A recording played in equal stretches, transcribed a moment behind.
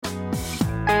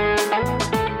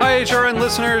HRN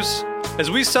listeners.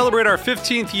 As we celebrate our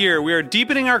 15th year, we are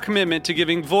deepening our commitment to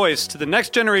giving voice to the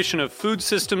next generation of food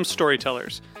systems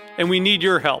storytellers, and we need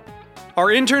your help. Our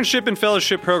internship and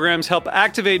fellowship programs help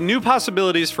activate new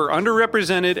possibilities for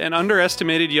underrepresented and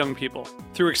underestimated young people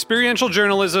through experiential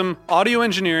journalism, audio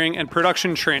engineering, and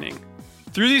production training.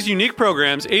 Through these unique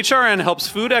programs, HRN helps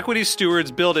food equity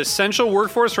stewards build essential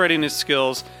workforce readiness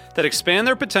skills that expand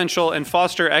their potential and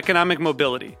foster economic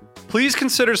mobility. Please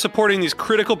consider supporting these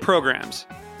critical programs.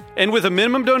 And with a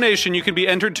minimum donation, you can be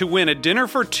entered to win a dinner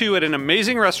for two at an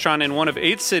amazing restaurant in one of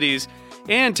 8 cities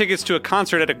and tickets to a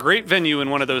concert at a great venue in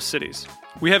one of those cities.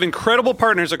 We have incredible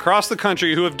partners across the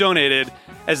country who have donated,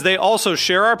 as they also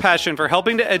share our passion for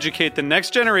helping to educate the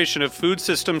next generation of food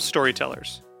systems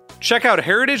storytellers. Check out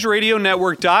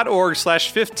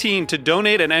heritageradionetwork.org/15 to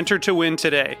donate and enter to win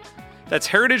today. That's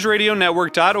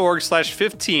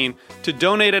heritageradionetwork.org/15 to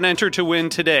donate and enter to win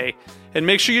today. And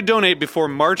make sure you donate before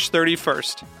March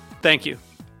 31st. Thank you.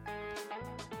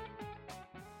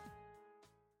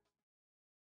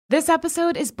 This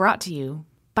episode is brought to you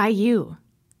by you.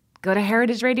 Go to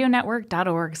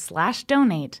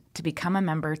heritageradionetwork.org/donate to become a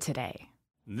member today.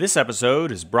 This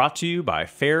episode is brought to you by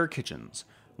Fair Kitchens.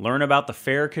 Learn about the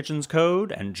Fair Kitchens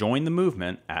Code and join the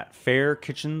movement at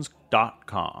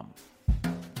fairkitchens.com.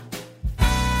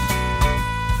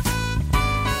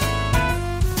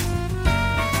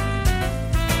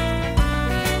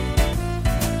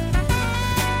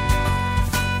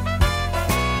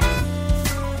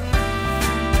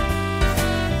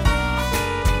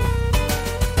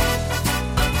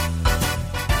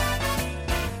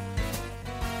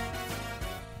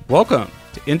 Welcome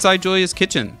to Inside Julia's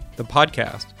Kitchen, the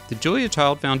podcast, the Julia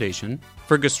Child Foundation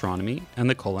for Gastronomy and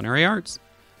the Culinary Arts.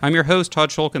 I'm your host, Todd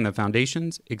Shulkin, the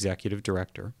Foundation's Executive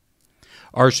Director.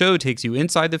 Our show takes you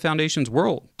inside the Foundation's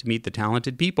world to meet the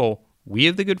talented people we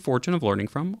have the good fortune of learning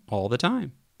from all the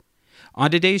time.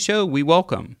 On today's show, we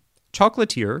welcome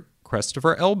chocolatier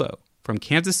Christopher Elbow from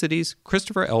Kansas City's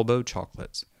Christopher Elbow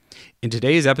Chocolates. In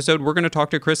today's episode, we're going to talk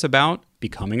to Chris about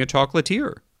becoming a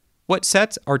chocolatier, what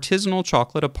sets artisanal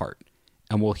chocolate apart,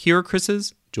 and we'll hear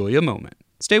Chris's Julia moment.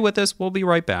 Stay with us. We'll be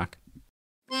right back.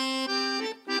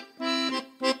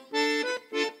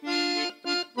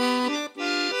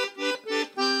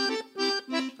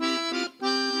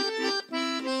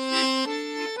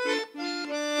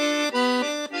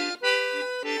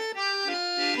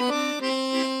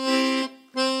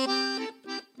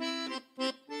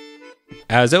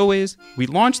 As always, we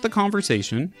launch the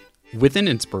conversation with an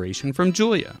inspiration from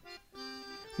Julia.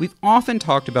 We've often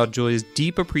talked about Julia's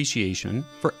deep appreciation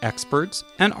for experts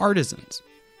and artisans.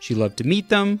 She loved to meet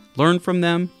them, learn from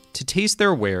them, to taste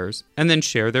their wares, and then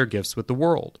share their gifts with the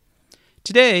world.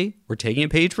 Today, we're taking a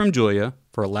page from Julia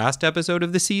for a last episode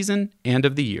of the season and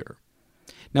of the year.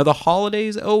 Now, the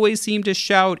holidays always seem to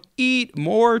shout, "Eat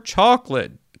more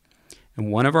chocolate!"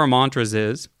 And one of our mantras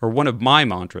is, or one of my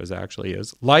mantras actually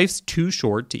is, life's too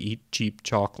short to eat cheap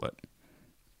chocolate.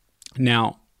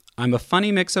 Now, I'm a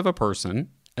funny mix of a person,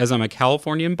 as I'm a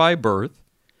Californian by birth,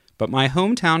 but my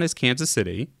hometown is Kansas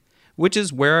City, which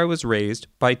is where I was raised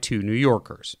by 2 New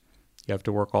Yorkers. You have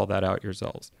to work all that out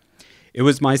yourselves. It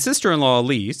was my sister-in-law,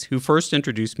 Elise, who first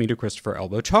introduced me to Christopher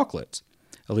Elbow Chocolates.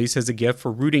 Elise has a gift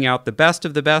for rooting out the best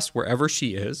of the best wherever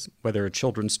she is, whether a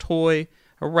children's toy,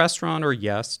 a restaurant, or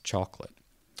yes, chocolate.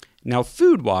 Now,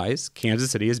 food-wise,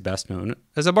 Kansas City is best known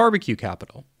as a barbecue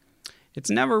capital. It's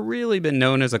never really been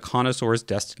known as a connoisseur's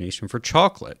destination for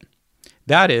chocolate.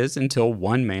 That is, until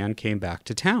one man came back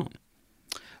to town.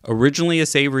 Originally a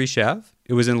savory chef,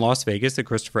 it was in Las Vegas that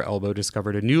Christopher Elbow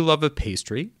discovered a new love of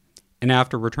pastry, and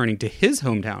after returning to his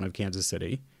hometown of Kansas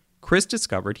City, Chris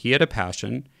discovered he had a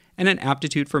passion and an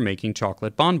aptitude for making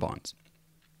chocolate bonbons.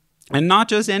 And not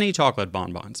just any chocolate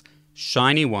bonbons,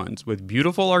 shiny ones with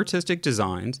beautiful artistic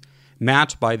designs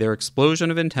matched by their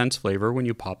explosion of intense flavor when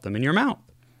you pop them in your mouth.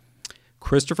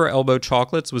 Christopher Elbow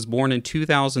Chocolates was born in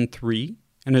 2003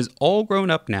 and is all grown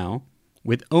up now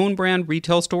with own brand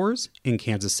retail stores in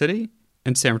Kansas City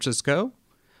and San Francisco,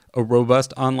 a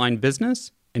robust online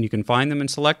business, and you can find them in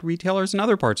select retailers in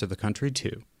other parts of the country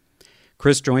too.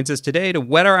 Chris joins us today to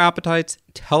whet our appetites,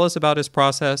 tell us about his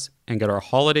process, and get our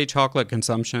holiday chocolate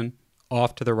consumption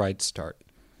off to the right start.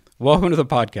 Welcome to the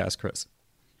podcast, Chris.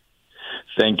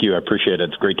 Thank you. I appreciate it.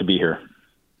 It's great to be here.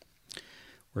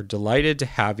 We're delighted to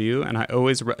have you, and I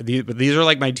always these are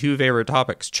like my 2 favorite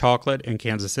topics: chocolate and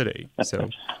Kansas City. So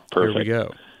here we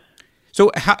go.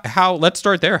 So how? Let's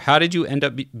start there. How did you end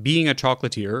up being a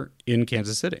chocolatier in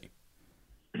Kansas City?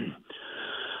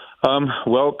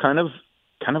 Well, kind of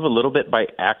a little bit by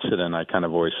accident. I kind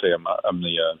of always say I'm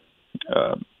the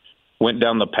went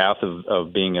down the path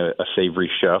of being a savory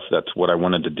chef. That's what I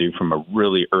wanted to do from a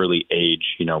really early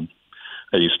age.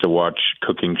 I used to watch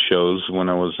cooking shows when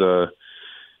I was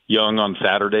young on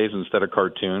Saturdays instead of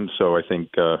cartoons. So I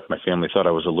think my family thought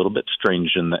I was a little bit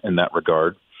strange in that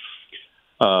regard.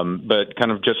 But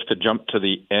kind of just to jump to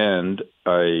the end,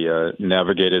 I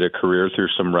navigated a career through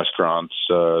some restaurants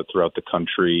throughout the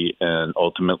country and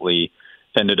ultimately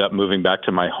ended up moving back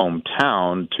to my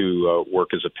hometown to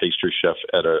work as a pastry chef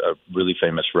at a really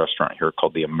famous restaurant here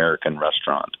called the American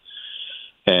Restaurant.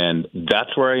 And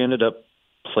that's where I ended up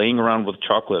playing around with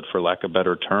chocolate, for lack of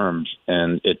better terms.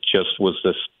 And it just was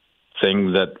this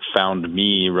thing that found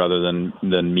me rather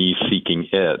than me seeking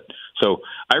it. So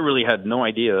I really had no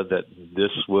idea that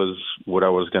this was what I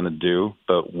was going to do.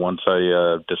 But once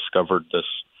I discovered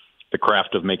the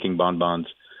craft of making bonbons,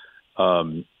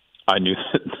 I knew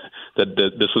that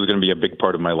this was going to be a big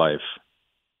part of my life.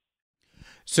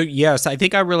 So yes, I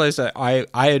think I realized that I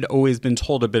had always been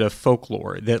told a bit of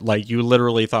folklore that like you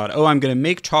literally thought, oh, I'm going to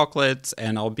make chocolates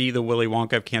and I'll be the Willy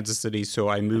Wonka of Kansas City. So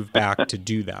I moved back to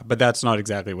do that. But that's not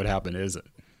exactly what happened, is it?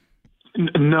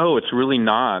 No, it's really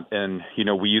not. And,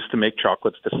 we used to make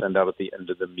chocolates to send out at the end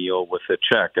of the meal with a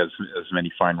check, as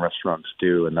many fine restaurants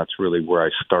do. And that's really where I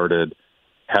started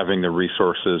having the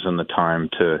resources and the time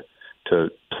to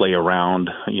play around,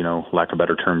 lack of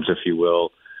better terms, if you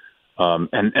will.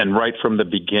 And right from the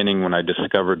beginning, when I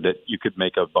discovered that you could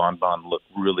make a bonbon look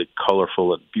really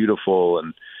colorful and beautiful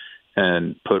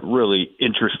and put really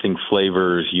interesting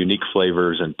flavors, unique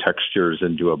flavors and textures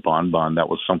into a bonbon, that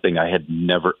was something I had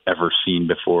never, ever seen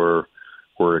before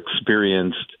or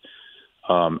experienced.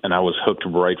 And I was hooked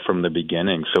right from the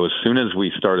beginning. So as soon as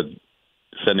we started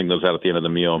sending those out at the end of the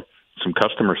meal, some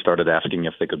customers started asking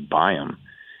if they could buy them.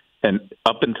 And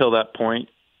up until that point,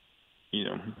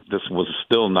 this was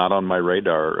still not on my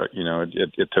radar.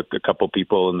 It took a couple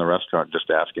people in the restaurant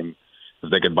just asking if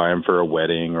they could buy them for a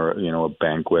wedding or, a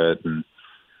banquet. And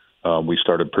we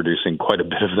started producing quite a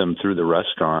bit of them through the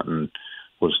restaurant and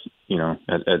was,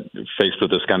 faced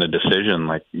with this kind of decision,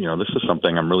 like, this is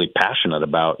something I'm really passionate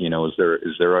about.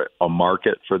 Is there a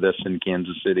market for this in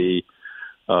Kansas City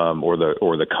or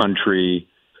the country?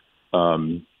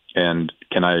 And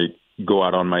can I go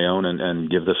out on my own and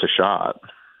give this a shot?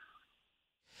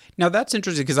 Now, that's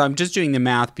interesting because I'm just doing the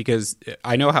math because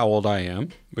I know how old I am,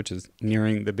 which is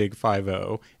nearing the big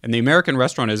 50, and the American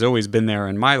Restaurant has always been there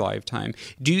in my lifetime.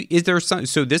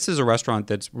 So this is a restaurant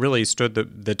that's really stood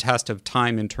the test of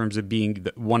time in terms of being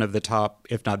one of the top,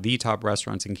 if not the top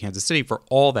restaurants in Kansas City for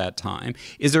all that time.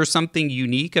 Is there something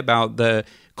unique about the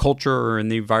culture and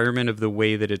the environment of the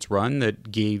way that it's run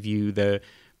that gave you the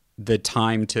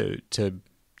time to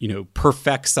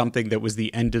perfect something that was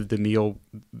the end of the meal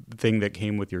thing that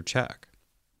came with your check?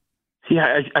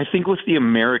 Yeah, I think with the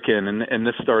American, and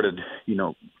this started,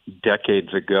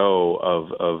 decades ago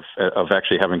of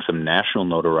actually having some national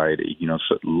notoriety.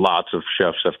 So lots of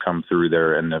chefs have come through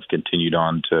there and have continued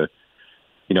on to,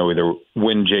 either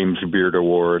win James Beard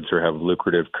Awards or have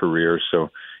lucrative careers. So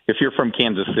if you're from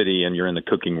Kansas City and you're in the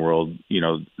cooking world,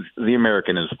 the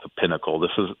American is the pinnacle.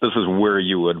 This is where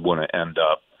you would want to end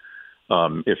up.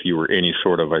 If you were any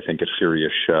sort of, I think, a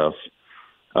serious chef.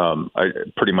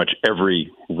 Pretty much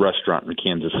every restaurant in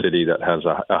Kansas City that has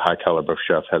a high caliber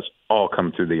chef has all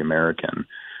come through the American.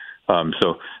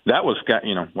 So that was,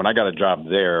 when I got a job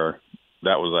there,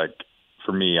 that was like,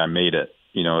 for me, I made it.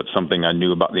 It's something I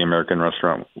knew about the American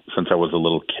Restaurant since I was a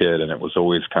little kid, and it was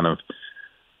always kind of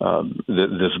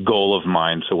this goal of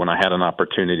mine. So when I had an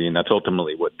opportunity, and that's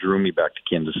ultimately what drew me back to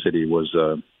Kansas City, was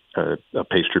a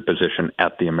pastry position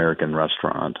at the American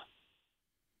Restaurant.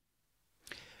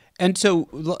 And so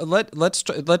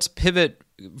let's pivot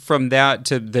from that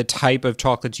to the type of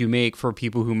chocolates you make for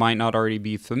people who might not already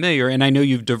be familiar. And I know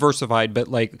you've diversified, but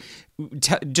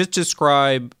just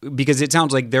describe, because it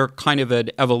sounds like they're kind of an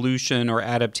evolution or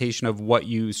adaptation of what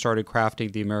you started crafting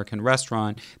at the American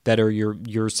Restaurant that are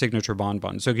your signature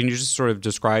bonbons. So can you just sort of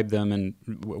describe them and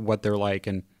what they're like?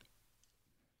 And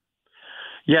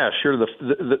yeah, sure.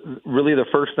 Really the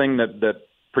first thing that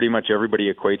pretty much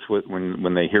everybody equates with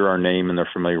when they hear our name and they're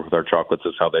familiar with our chocolates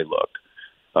is how they look.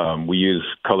 We use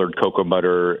colored cocoa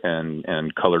butter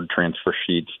and colored transfer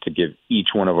sheets to give each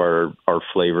one of our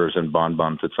flavors and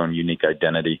bonbons its own unique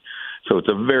identity. So it's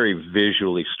a very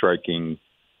visually striking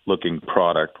looking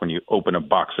product. When you open a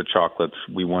box of chocolates,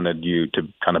 we wanted you to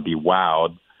kind of be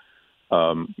wowed,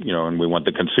 and we want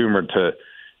the consumer to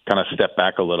kind of step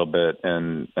back a little bit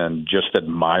and just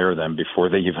admire them before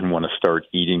they even want to start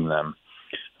eating them.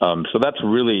 So that's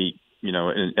really,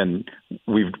 and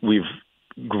we've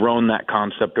grown that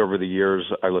concept over the years.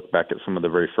 I look back at some of the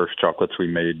very first chocolates we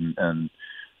made, and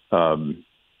how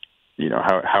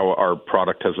our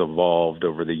product has evolved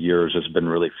over the years has been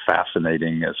really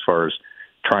fascinating as far as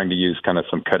trying to use kind of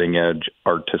some cutting edge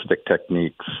artistic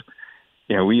techniques.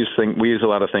 We use a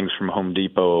lot of things from Home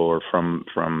Depot or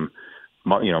from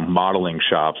modeling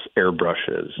shops,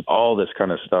 airbrushes, all this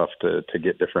kind of stuff to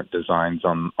get different designs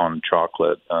on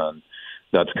chocolate.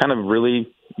 That's kind of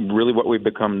really, really what we've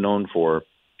become known for.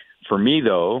 For me,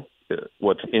 though,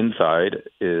 what's inside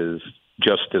is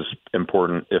just as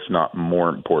important, if not more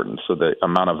important. So the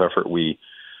amount of effort we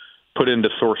put into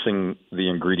sourcing the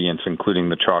ingredients, including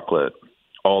the chocolate,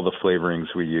 all the flavorings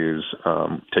we use,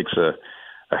 takes a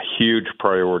huge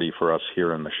priority for us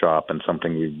here in the shop, and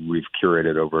something we've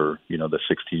curated over the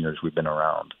 16 years we've been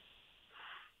around.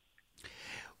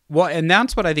 Well, and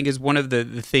that's what I think is one of the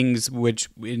things which,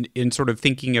 in sort of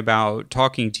thinking about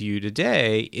talking to you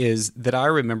today, is that I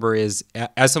remember is,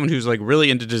 as someone who's like really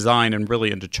into design and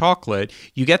really into chocolate,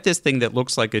 you get this thing that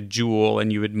looks like a jewel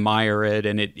and you admire it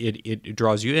and it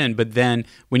draws you in. But then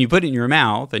when you put it in your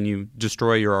mouth and you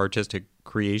destroy your artistic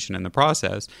creation in the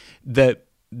process,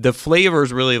 the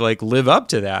flavors really like live up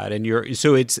to that. And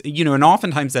so it's, and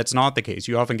oftentimes that's not the case.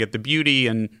 You often get the beauty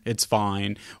and it's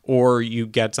fine, or you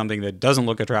get something that doesn't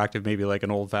look attractive, maybe like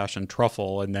an old fashioned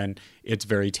truffle, and then it's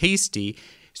very tasty.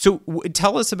 So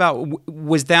tell us about,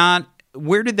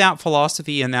 where did that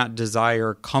philosophy and that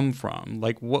desire come from?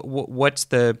 Like what's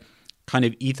the kind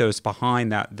of ethos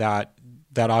behind that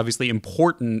obviously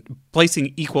important,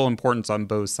 placing equal importance on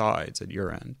both sides at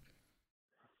your end?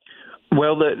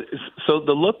 Well, so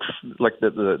the looks, like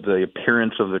the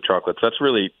appearance of the chocolates, that's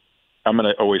really, I'm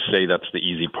going to always say that's the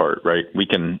easy part, right?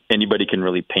 Anybody can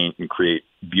really paint and create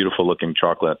beautiful looking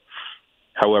chocolate.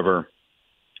 However,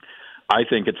 I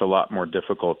think it's a lot more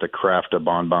difficult to craft a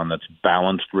bonbon that's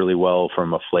balanced really well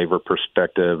from a flavor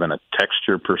perspective and a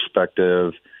texture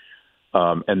perspective.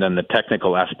 And then the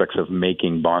technical aspects of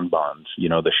making bonbons,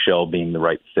 the shell being the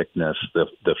right thickness,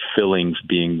 the fillings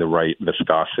being the right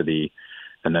viscosity,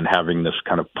 and then having this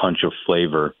kind of punch of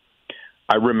flavor.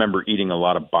 I remember eating a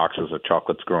lot of boxes of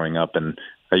chocolates growing up, and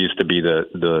I used to be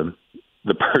the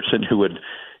person who would,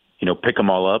 pick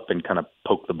them all up and kind of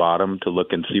poke the bottom to look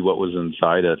and see what was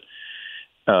inside it.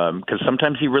 Because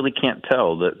sometimes you really can't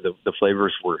tell. The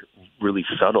flavors were really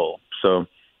subtle. So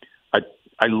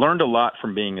I learned a lot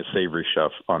from being a savory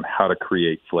chef on how to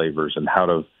create flavors and how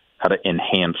to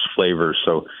enhance flavors.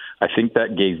 So I think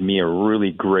that gave me a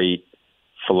really great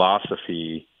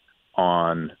philosophy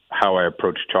on how I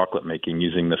approach chocolate making,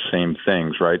 using the same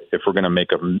things, right? If we're going to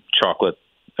make a chocolate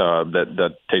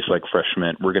that tastes like fresh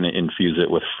mint, we're going to infuse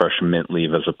it with fresh mint leaf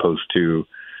as opposed to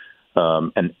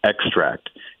an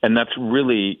extract. And that's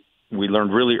really, we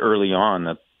learned really early on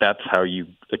that that's how you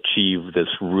achieve this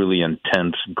really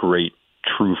intense, great,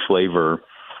 true flavor,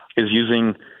 is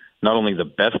using not only the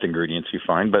best ingredients you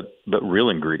find, but real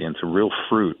ingredients, real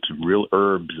fruit, real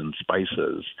herbs and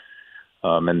spices.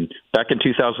 And back in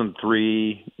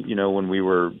 2003, when we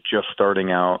were just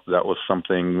starting out, that was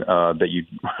something that you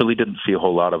really didn't see a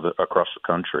whole lot of across the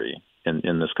country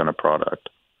in this kind of product.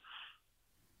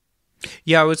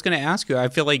 Yeah, I was going to ask you, I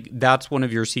feel like that's one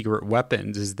of your secret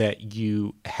weapons, is that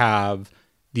you have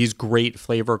these great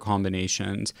flavor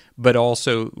combinations, but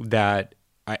also that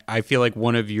I feel like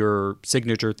one of your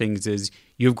signature things is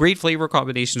you have great flavor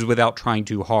combinations without trying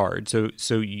too hard.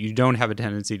 So you don't have a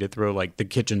tendency to throw like the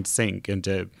kitchen sink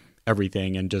into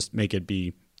everything and just make it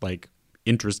be like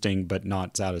interesting but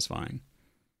not satisfying.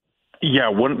 Yeah,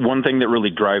 one thing that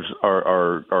really drives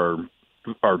our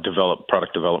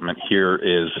product development here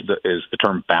is the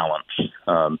term balance.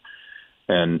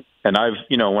 And I've,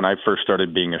 when I first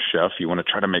started being a chef, you want to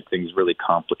try to make things really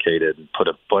complicated and put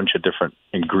a bunch of different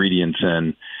ingredients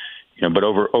in, but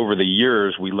over the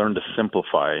years, we learned to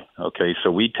simplify. Okay. So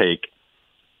we take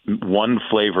one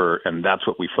flavor and that's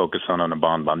what we focus on a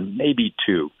bonbon, maybe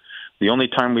two. The only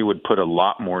time we would put a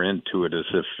lot more into it is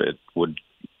if it would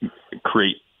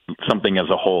create something as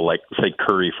a whole, like say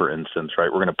curry, for instance,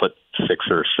 right? We're going to put 6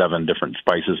 or 7 different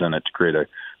spices in it to create a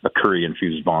curry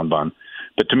infused bonbon.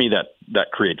 But to me,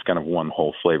 that creates kind of one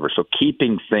whole flavor. So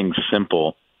keeping things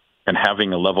simple and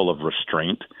having a level of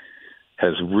restraint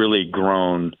has really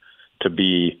grown to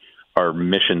be our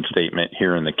mission statement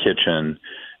here in the kitchen.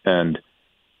 And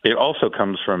it also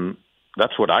comes from,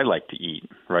 that's what I like to eat,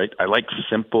 right? I like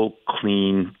simple,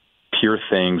 clean, pure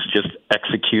things, just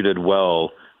executed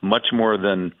well, much more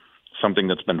than something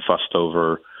that's been fussed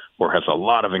over or has a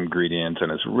lot of ingredients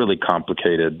and is really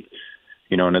complicated.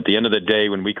 And at the end of the day,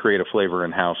 when we create a flavor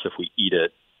in-house, if we eat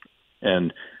it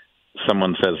and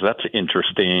someone says, that's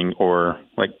interesting, or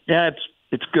like, yeah,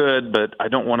 it's good, but I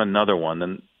don't want another one,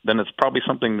 then it's probably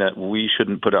something that we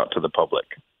shouldn't put out to the public.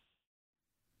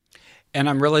 And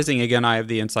I'm realizing again, I have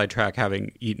the inside track,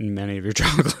 having eaten many of your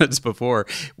chocolates before.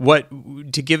 What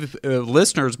to give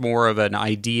listeners more of an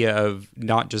idea of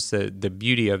not just the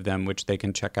beauty of them, which they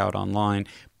can check out online,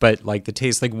 but like the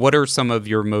taste. Like, what are some of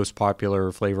your most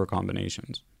popular flavor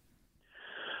combinations?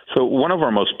 So one of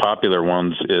our most popular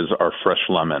ones is our fresh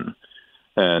lemon,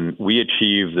 and we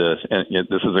achieve this. And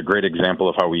this is a great example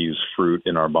of how we use fruit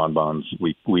in our bonbons.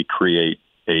 We create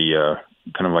a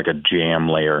kind of like a jam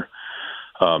layer.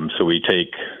 So we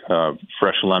take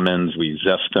fresh lemons, we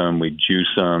zest them, we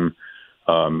juice them,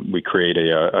 we create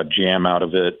a jam out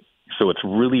of it. So it's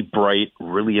really bright,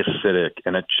 really acidic,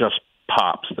 and it just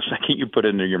pops the second you put it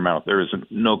into your mouth. There is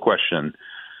no question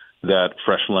that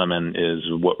fresh lemon is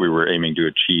what we were aiming to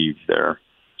achieve there.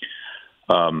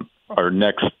 Our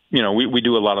next, we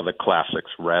do a lot of the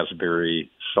classics: raspberry,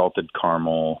 salted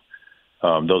caramel.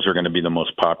 Those are going to be the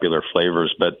most popular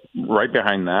flavors. But right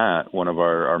behind that, one of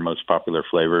our most popular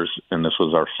flavors, and this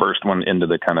was our first one into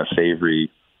the kind of savory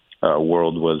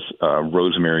world, was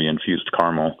rosemary-infused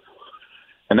caramel.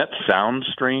 And that sounds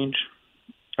strange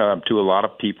to a lot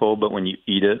of people, but when you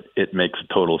eat it, it makes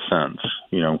total sense.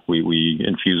 We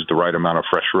infuse the right amount of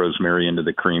fresh rosemary into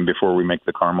the cream before we make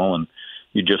the caramel, and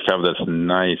you just have this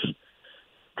nice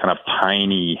kind of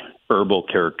piney herbal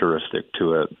characteristic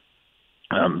to it.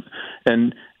 I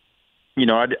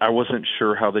wasn't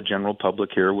sure how the general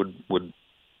public here would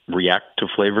react to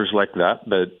flavors like that,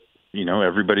 but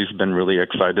everybody's been really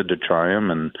excited to try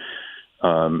them, and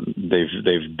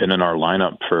they've been in our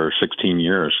lineup for 16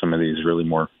 years. Some of these really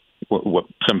more what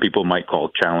some people might call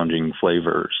challenging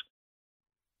flavors.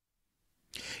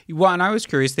 Well, and I was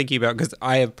curious thinking about, because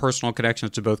I have personal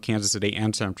connections to both Kansas City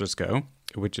and San Francisco,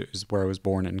 which is where I was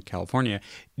born in California.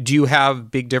 Do you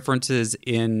have big differences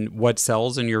in what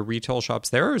sells in your retail shops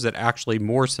there, or is it actually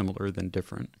more similar than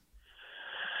different?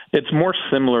 It's more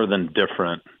similar than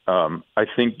different. I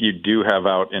think you do have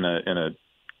out in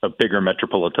a bigger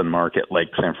metropolitan market like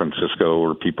San Francisco,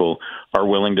 where people are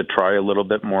willing to try a little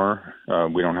bit more.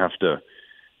 We don't have to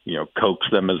coax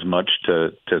them as much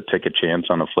to take a chance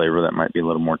on a flavor that might be a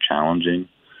little more challenging.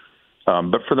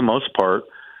 But for the most part,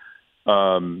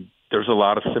 there's a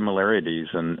lot of similarities,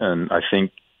 and I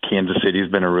think Kansas City has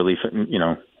been a really,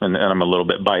 and I'm a little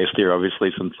bit biased here,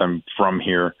 obviously, since I'm from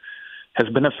here, has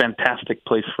been a fantastic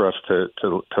place for us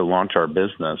to launch our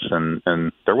business.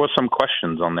 And there was some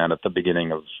questions on that at the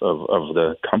beginning of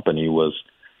the company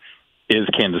is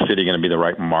Kansas City going to be the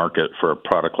right market for a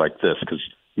product like this? Because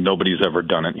nobody's ever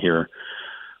done it here,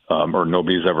 or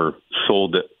nobody's ever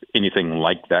sold anything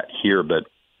like that here. But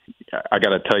I got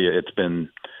to tell you, it's been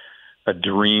a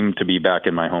dream to be back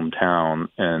in my hometown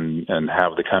and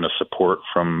have the kind of support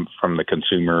from the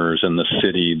consumers and the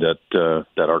city that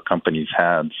our company's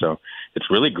had. So it's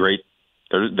really great.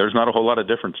 There's not a whole lot of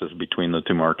differences between the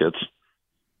two markets.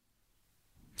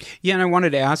 Yeah, and I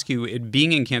wanted to ask you,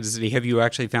 being in Kansas City, have you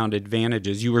actually found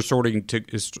advantages? You were starting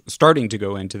to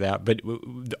go into that, but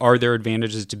are there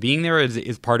advantages to being there?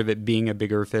 Is part of it being a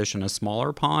bigger fish in a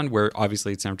smaller pond, where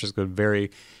obviously San Francisco is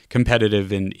very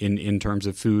competitive in terms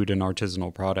of food and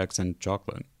artisanal products and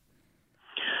chocolate?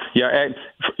 Yeah,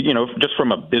 just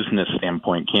from a business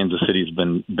standpoint, Kansas City's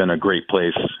been a great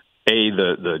place.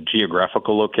 The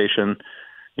geographical location.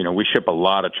 We ship a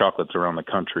lot of chocolates around the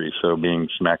country, so being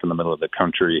smack in the middle of the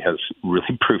country has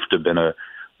really proved to have been a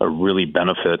really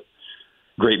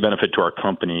great benefit to our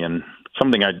company, and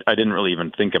something I didn't really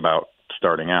even think about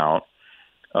starting out.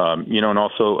 And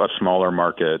also a smaller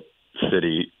market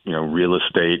city, real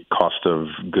estate, cost of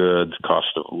goods,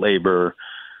 cost of labor,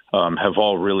 have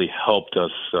all really helped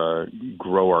us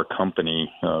grow our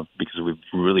company because we've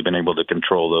really been able to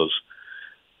control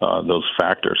those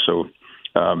factors. So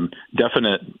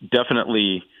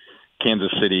definitely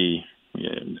Kansas City,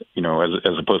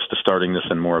 as opposed to starting this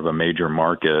in more of a major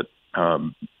market, I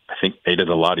think made it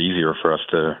a lot easier for us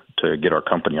to get our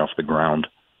company off the ground.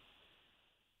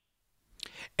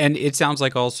 And it sounds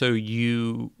like also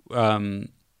you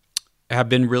have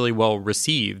been really well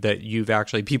received, that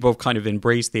people have kind of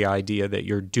embraced the idea that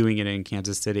you're doing it in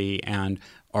Kansas City and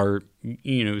are,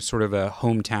 sort of a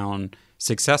hometown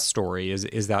success story.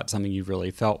 Is that something you've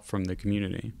really felt from the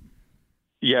community?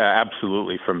 Yeah,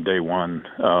 absolutely. From day one.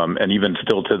 And even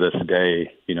still to this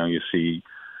day, you see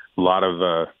a lot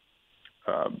of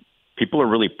people are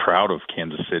really proud of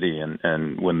Kansas City,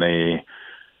 and when they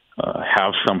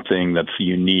have something that's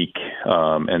unique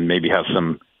and maybe has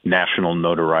some national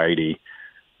notoriety,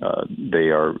 they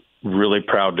are really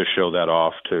proud to show that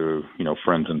off to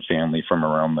friends and family from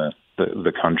around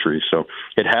the country. So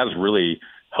it has really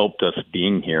helped us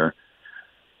being here.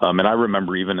 And I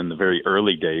remember even in the very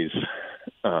early days,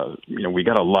 we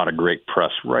got a lot of great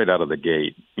press right out of the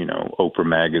gate. Oprah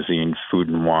Magazine, Food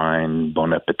and Wine,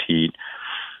 Bon Appetit,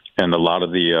 and a lot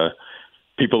of the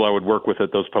people I would work with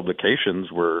at those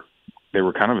publications were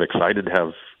kind of excited to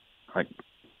have like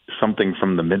something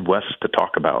from the Midwest to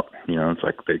talk about. It's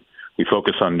like we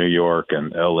focus on New York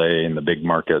and LA and the big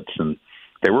markets, and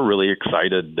they were really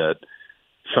excited that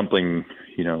something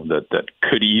that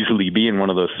could easily be in one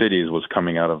of those cities was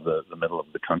coming out of the middle of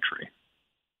the country.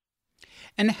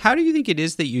 And how do you think it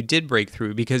is that you did break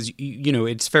through? Because,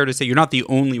 it's fair to say you're not the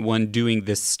only one doing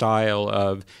this style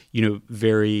of,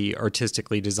 very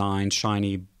artistically designed,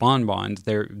 shiny bonbons.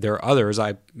 There are others.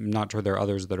 I'm not sure there are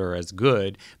others that are as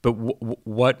good. But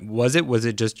what was it? Was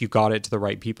it just you got it to the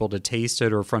right people to taste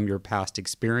it, or from your past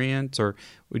experience? Or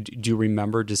do you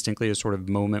remember distinctly a sort of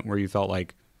moment where you felt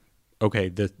like, okay,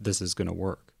 this is going to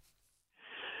work?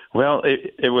 Well,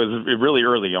 it was really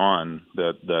early on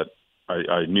that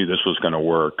I knew this was going to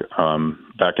work.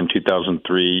 Back in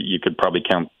 2003, you could probably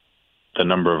count the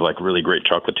number of like really great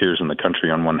chocolatiers in the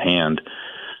country on one hand.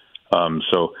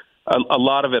 So a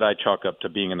lot of it I chalk up to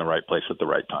being in the right place at the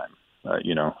right time. I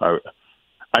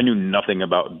knew nothing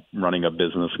about running a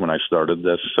business when I started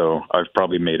this, so I've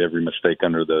probably made every mistake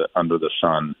under the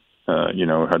sun.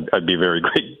 I'd be a very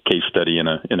great case study in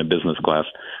a business class.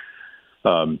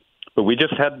 But we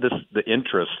just had the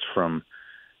interest from.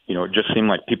 It just seemed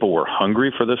like people were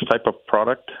hungry for this type of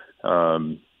product,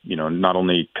 not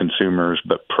only consumers,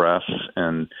 but press.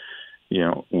 And,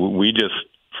 we just,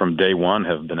 from day one,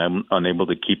 have been unable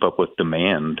to keep up with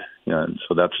demand.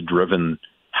 So that's driven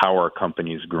how our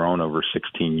company's grown over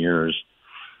 16 years,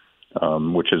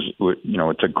 which is,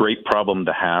 it's a great problem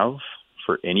to have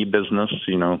for any business.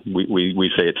 We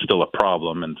say it's still a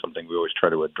problem and something we always try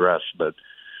to address, but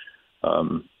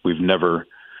we've never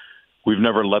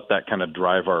let that kind of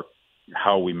drive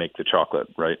how we make the chocolate,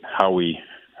 right? How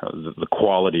the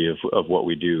quality of what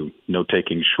we do, no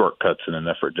taking shortcuts in an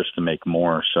effort just to make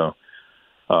more. So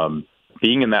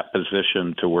being in that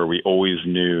position to where we always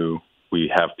knew we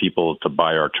have people to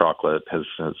buy our chocolate has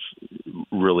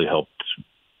really helped,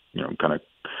 kind of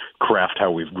craft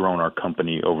how we've grown our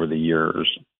company over the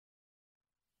years.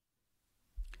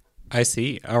 I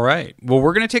see. All right. Well,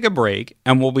 we're going to take a break,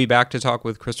 and we'll be back to talk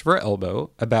with Christopher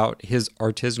Elbow about his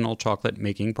artisanal chocolate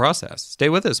making process. Stay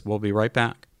with us. We'll be right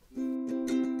back.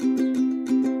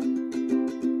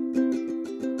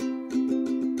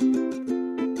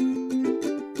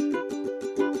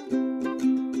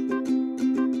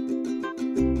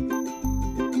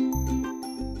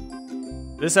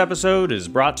 This episode is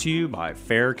brought to you by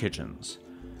Fair Kitchens.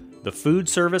 The food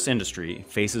service industry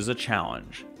faces a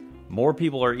challenge. More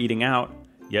people are eating out,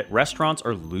 yet restaurants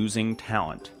are losing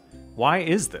talent. Why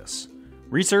is this?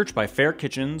 Research by Fair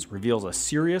Kitchens reveals a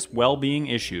serious well-being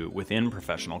issue within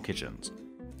professional kitchens.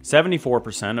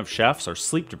 74% of chefs are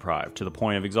sleep-deprived to the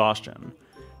point of exhaustion.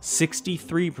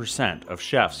 63% of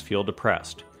chefs feel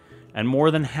depressed, and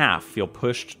more than half feel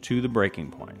pushed to the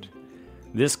breaking point.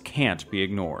 This can't be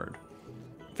ignored.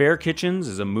 Fair Kitchens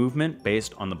is a movement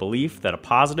based on the belief that a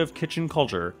positive kitchen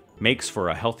culture makes for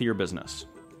a healthier business.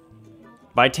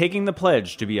 By taking the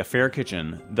pledge to be a Fair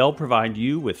Kitchen, they'll provide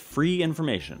you with free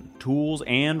information, tools,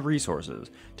 and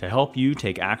resources to help you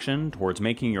take action towards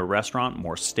making your restaurant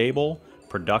more stable,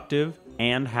 productive,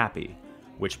 and happy,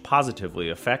 which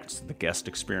positively affects the guest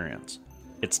experience.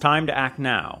 It's time to act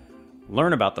now.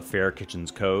 Learn about the Fair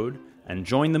Kitchens Code and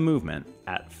join the movement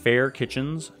at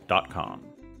fairkitchens.com.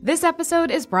 This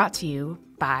episode is brought to you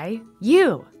by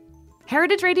you.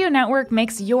 Heritage Radio Network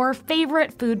makes your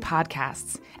favorite food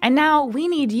podcasts, and now we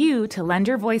need you to lend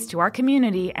your voice to our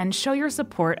community and show your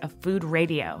support of food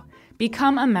radio.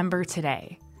 Become a member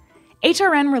today.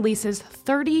 HRN releases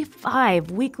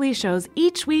 35 weekly shows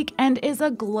each week and is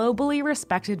a globally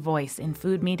respected voice in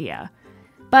food media.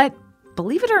 But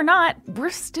believe it or not, we're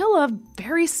still a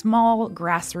very small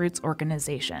grassroots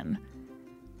organization.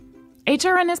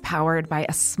 HRN is powered by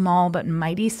a small but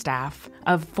mighty staff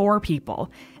of 4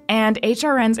 people, and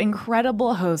HRN's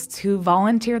incredible hosts who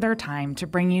volunteer their time to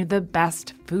bring you the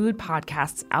best food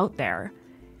podcasts out there.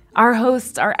 Our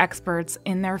hosts are experts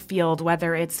in their field,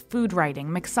 whether it's food writing,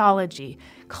 mixology,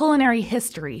 culinary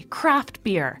history, craft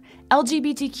beer,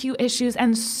 LGBTQ issues,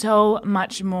 and so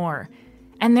much more.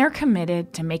 And they're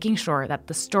committed to making sure that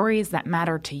the stories that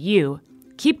matter to you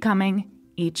keep coming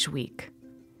each week.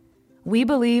 We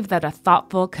believe that a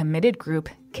thoughtful, committed group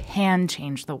can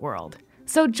change the world.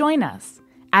 So join us.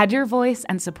 Add your voice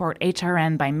and support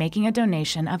HRN by making a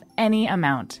donation of any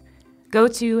amount. Go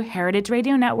to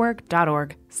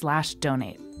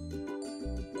heritageradionetwork.org/donate.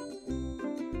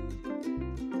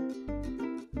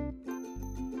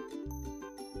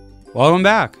 Welcome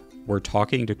back. We're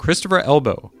talking to Christopher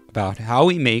Elbow about how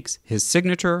he makes his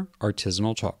signature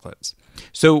artisanal chocolates.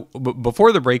 So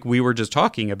before the break, we were just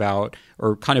talking about,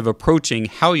 or kind of approaching,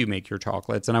 how you make your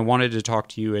chocolates. And I wanted to talk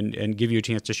to you and give you a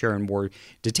chance to share in more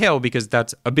detail, because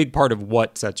that's a big part of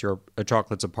what sets your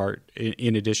chocolates apart,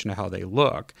 in addition to how they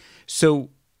look. So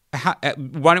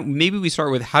why don't maybe we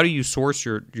start with, how do you source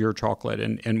your chocolate,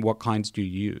 and what kinds do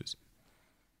you use?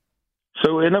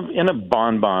 So in a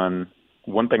bonbon,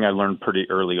 one thing I learned pretty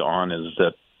early on is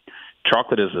that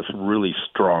chocolate is this really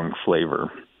strong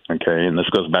flavor, okay? And this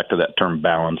goes back to that term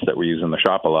balance that we use in the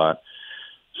shop a lot.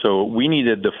 So we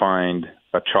needed to find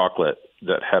a chocolate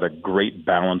that had a great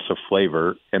balance of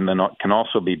flavor, and then can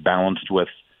also be balanced with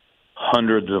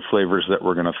hundreds of flavors that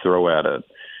we're going to throw at it.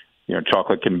 You know,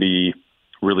 chocolate can be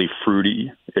really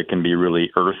fruity. It can be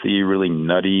really earthy, really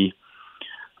nutty.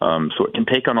 So it can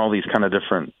take on all these kind of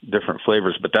different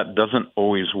flavors, but that doesn't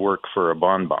always work for a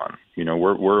bonbon. You know,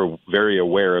 we're very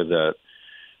aware that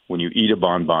when you eat a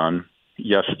bonbon,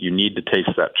 yes, you need to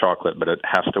taste that chocolate, but it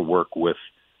has to work with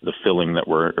the filling that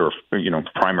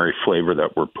primary flavor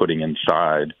that we're putting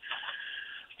inside.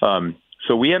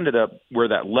 So we ended up, where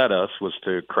that led us was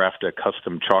to craft a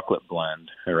custom chocolate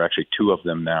blend. There are actually two of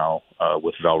them now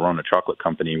with Valrhona Chocolate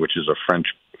Company, which is a French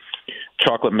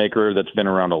chocolate maker that's been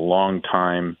around a long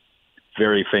time,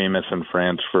 very famous in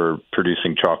France for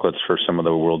producing chocolates for some of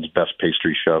the world's best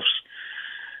pastry chefs.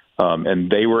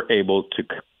 And they were able to,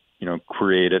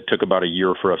 create it. Took about a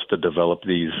year for us to develop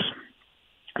these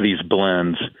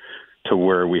blends to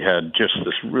where we had just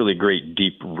this really great,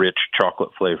 deep, rich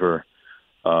chocolate flavor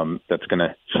that's going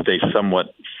to stay somewhat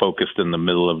focused in the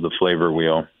middle of the flavor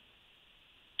wheel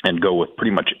and go with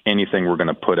pretty much anything we're going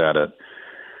to put at it.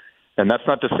 And that's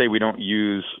not to say we don't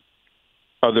use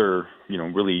other,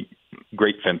 really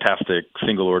great, fantastic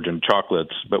single origin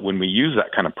chocolates. But when we use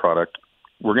that kind of product,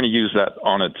 we're going to use that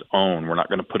on its own. We're not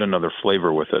going to put another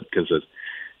flavor with it, because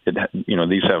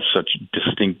these have such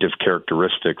distinctive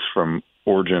characteristics from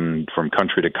origin, from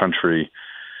country to country,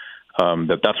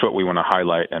 that's what we want to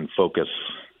highlight and focus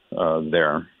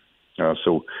there.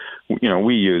 So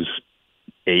we use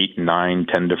 8, 9,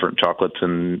 10 different chocolates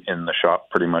in the shop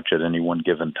pretty much at any one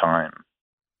given time.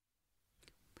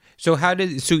 So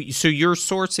so you're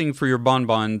sourcing for your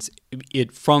bonbons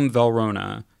it from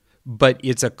Valrhona, but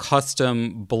it's a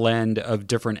custom blend of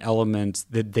different elements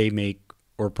that they make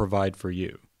or provide for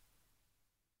you.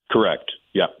 Correct.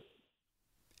 Yeah.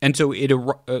 And so it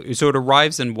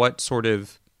arrives in what sort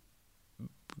of?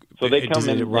 So they come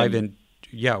in.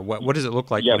 Yeah, what does it look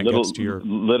like when it gets to your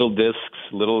little discs,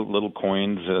 little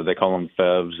coins? They call them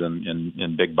fevs, and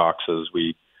in big boxes.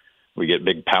 We get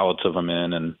big pallets of them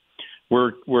in, and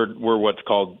we're what's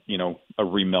called a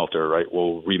remelter, right?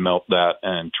 We'll remelt that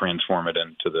and transform it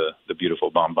into the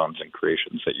beautiful bonbons and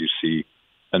creations that you see,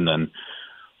 and then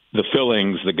the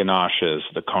fillings, the ganaches,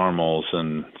 the caramels,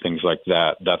 and things like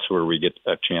that. That's where we get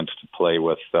a chance to play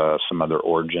with some other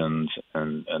origins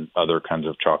and other kinds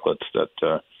of chocolates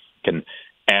that can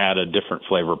add a different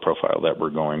flavor profile that we're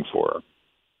going for.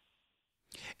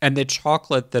 And the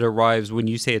chocolate that arrives, when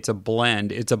you say it's a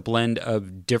blend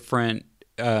of different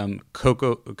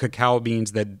cacao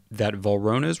beans that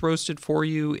Valrhona is roasted for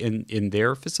you in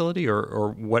their facility,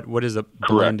 or what does a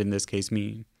blend in this case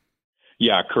mean?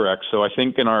 Yeah, correct. So I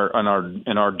think in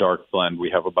our dark blend,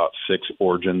 we have about 6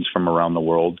 origins from around the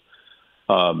world.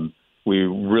 We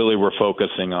really were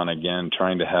focusing on, again,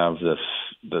 trying to have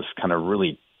this kind of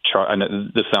really,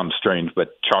 and this sounds strange,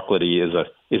 but chocolatey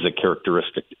is a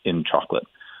characteristic in chocolate.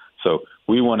 So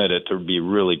we wanted it to be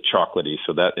really chocolatey,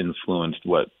 so that influenced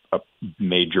what a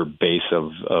major base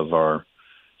of our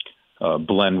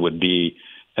blend would be.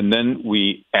 And then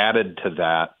we added to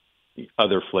that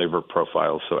other flavor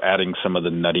profiles, so adding some of the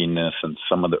nuttiness and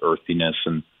some of the earthiness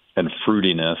and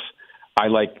fruitiness. I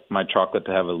like my chocolate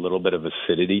to have a little bit of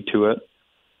acidity to it,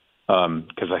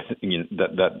 because I think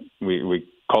that we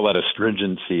call that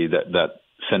astringency, that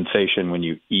sensation when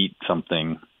you eat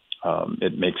something,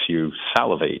 it makes you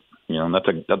salivate, and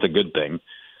that's a good thing.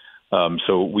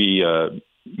 So we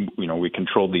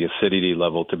controlled the acidity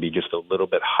level to be just a little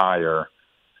bit higher.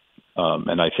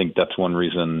 And I think that's one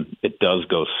reason it does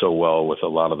go so well with a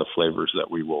lot of the flavors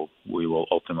that we will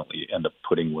ultimately end up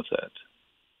putting with it.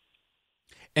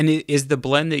 And is the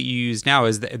blend that you use now,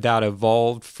 is that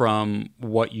evolved from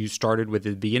what you started with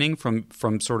at the beginning,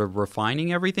 from sort of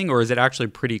refining everything, or is it actually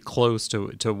pretty close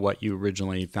to what you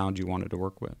originally found you wanted to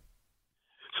work with?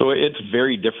 So it's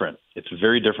very different. It's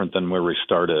very different than where we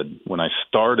started. When I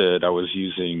started, I was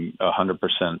using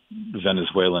 100%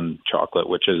 Venezuelan chocolate,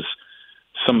 which is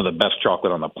some of the best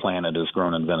chocolate on the planet is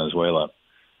grown in Venezuela.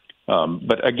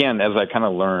 But again, as I kind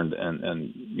of learned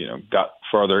and got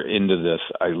farther into this,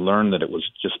 I learned that it was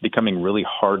just becoming really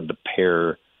hard to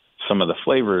pair some of the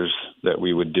flavors that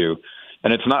we would do.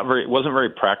 And it wasn't very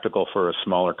practical for a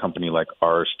smaller company like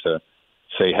ours to,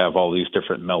 say, have all these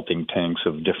different melting tanks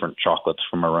of different chocolates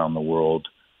from around the world,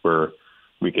 where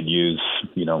we could use,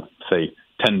 say,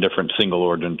 10 different single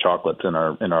origin chocolates in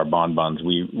our bonbons.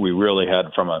 We really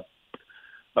had, from a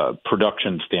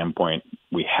production standpoint,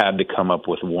 we had to come up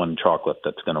with one chocolate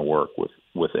that's going to work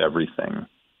with everything.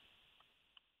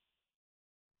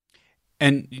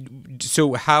 And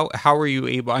so how are you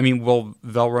able, will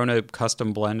Valrhona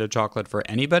custom blend a chocolate for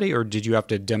anybody, or did you have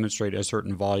to demonstrate a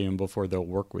certain volume before they'll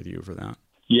work with you for that?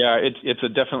 Yeah, it's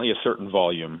definitely a certain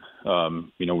volume.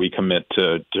 We commit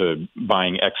to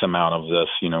buying X amount of this.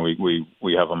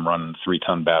 We have them run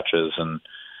 3-ton batches, and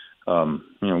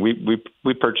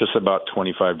we purchase about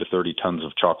 25 to 30 tons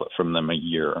of chocolate from them a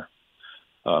year.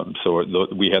 So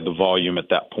we had the volume at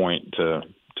that point to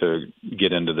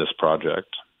get into this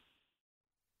project.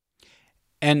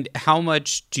 And how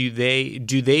much do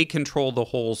they control the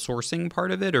whole sourcing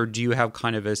part of it, or do you have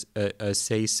kind of a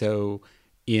say so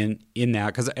in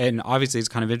that? And obviously it's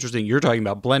kind of interesting. You're talking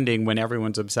about blending when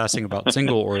everyone's obsessing about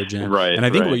single origin, right? And I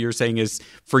think what you're saying is,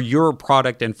 for your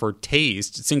product and for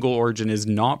taste, single origin is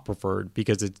not preferred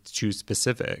because it's too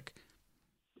specific.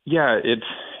 Yeah,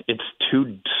 it's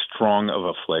too strong of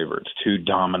a flavor. It's too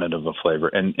dominant of a flavor,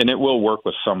 and it will work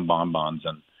with some bonbons.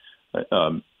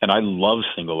 And I love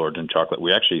single origin chocolate.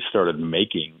 We actually started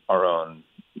making our own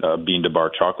bean to bar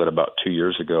chocolate about 2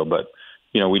 years ago, but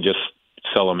we just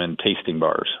sell them in tasting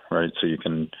bars, right? So you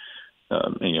can,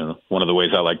 one of the ways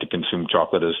I like to consume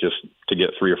chocolate is just to get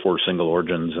 3 or 4 single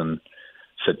origins and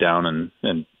sit down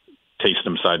and taste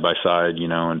them side by side,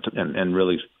 and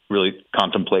really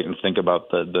contemplate and think about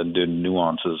the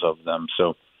nuances of them.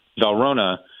 So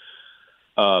Valrhona,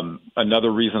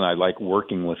 another reason I like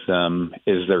working with them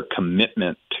is their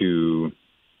commitment to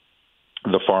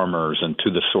the farmers and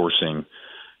to the sourcing.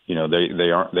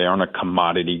 They aren't a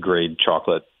commodity grade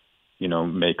chocolate,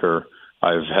 maker.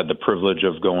 I've had the privilege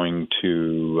of going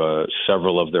to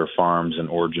several of their farms and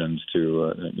origins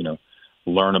to,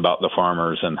 learn about the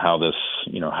farmers and how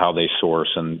they source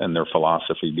and their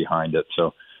philosophy behind it.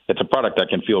 So it's a product I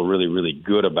can feel really, really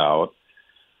good about.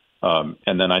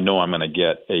 And then I know I'm going to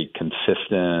get a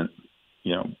consistent,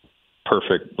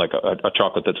 perfect, like a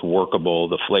chocolate that's workable.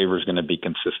 The flavor is going to be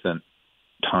consistent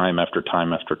time after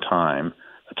time after time.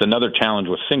 That's another challenge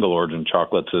with single origin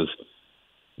chocolates is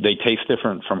they taste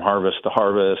different from harvest to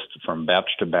harvest, from batch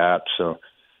to batch. So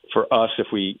for us, if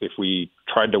we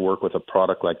tried to work with a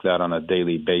product like that on a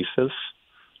daily basis,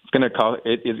 it's going to cost,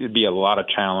 it'd be a lot of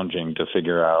challenging to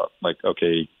figure out, like,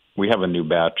 okay, we have a new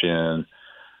batch in,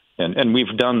 and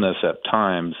we've done this at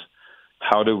times.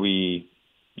 How is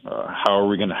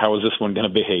this one going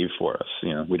to behave for us?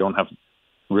 We don't have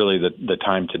really the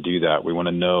time to do that. We want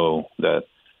to know that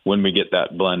when we get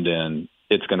that blend in,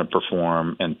 it's going to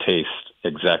perform and taste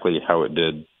exactly how it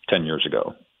did 10 years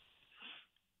ago.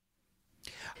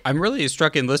 I'm really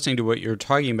struck in listening to what you're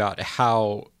talking about,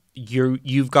 how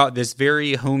you've got this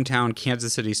very hometown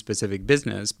Kansas City specific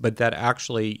business, but that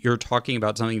actually you're talking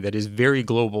about something that is very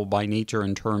global by nature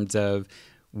in terms of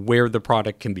where the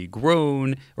product can be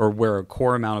grown or where a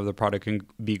core amount of the product can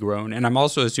be grown. And I'm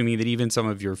also assuming that even some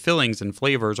of your fillings and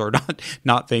flavors are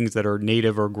not things that are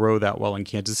native or grow that well in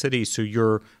Kansas City. So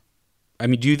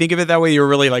do you think of it that way? You're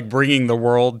really like bringing the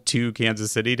world to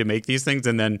Kansas City to make these things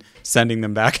and then sending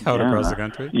them back out across the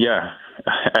country? Yeah,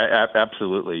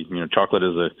 absolutely. Chocolate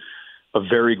is a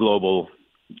very global,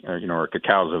 or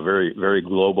cacao is a very, very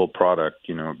global product.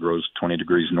 It grows 20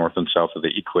 degrees north and south of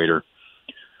the equator.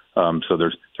 So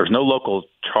there's no local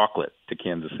chocolate to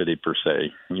Kansas City per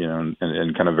se, and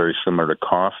kind of very similar to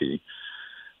coffee.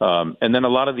 And then a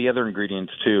lot of the other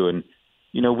ingredients too. And,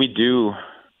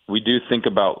 we do think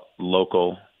about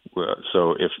local.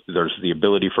 So if there's the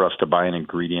ability for us to buy an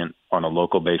ingredient on a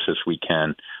local basis, we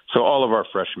can. So all of our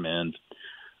fresh mint,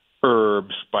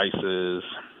 herbs, spices,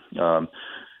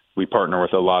 we partner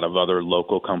with a lot of other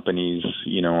local companies,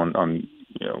 on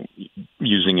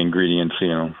using ingredients,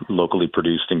 locally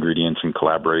produced ingredients and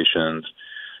collaborations.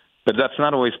 But that's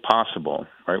not always possible,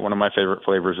 right? One of my favorite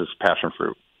flavors is passion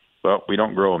fruit. Well, we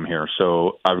don't grow them here,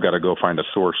 so I've got to go find a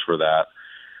source for that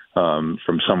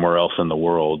from somewhere else in the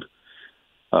world.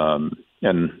 And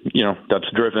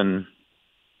that's driven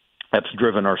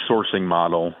our sourcing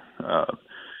model.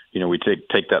 We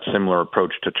take that similar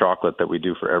approach to chocolate that we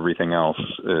do for everything else.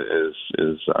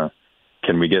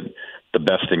 Can we get the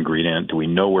best ingredient? Do we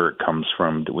know where it comes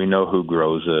from? Do we know who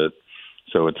grows it?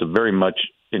 So it's a very much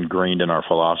ingrained in our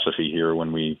philosophy here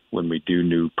when we do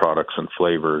new products and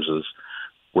flavors is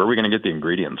where are we going to get the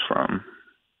ingredients from?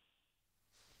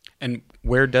 And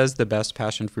where does the best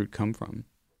passion fruit come from?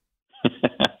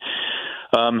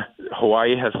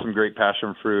 Hawaii has some great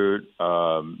passion fruit.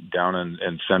 Down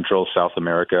in Central South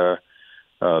America,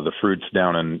 the fruits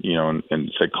down in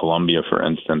say Colombia, for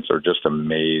instance, are just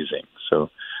amazing. So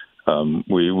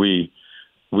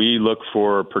we look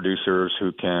for producers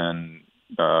who can,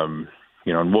 and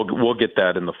we'll get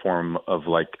that in the form of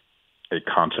like a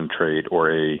concentrate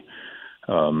or a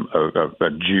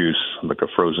juice, like a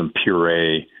frozen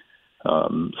puree.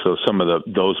 So some of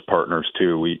those partners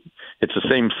too, it's the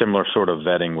same similar sort of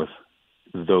vetting with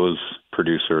those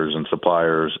producers and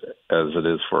suppliers as it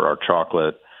is for our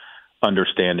chocolate,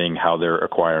 understanding how they're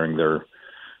acquiring their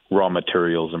raw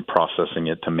materials and processing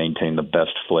it to maintain the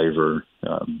best flavor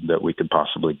that we could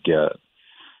possibly get.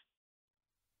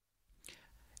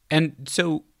 And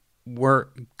so we're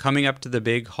coming up to the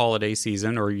big holiday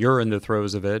season, or you're in the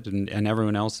throes of it, and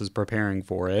everyone else is preparing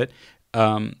for it.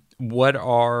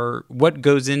 What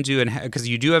goes into, and because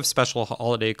you do have special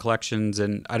holiday collections,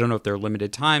 and I don't know if they're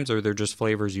limited times or they're just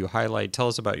flavors you highlight. Tell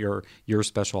us about your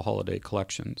special holiday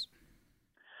collections.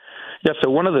 Yeah,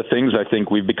 so one of the things I think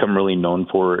we've become really known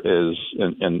for is,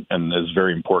 and is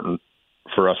very important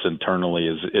for us internally,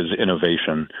 is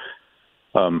innovation.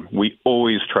 We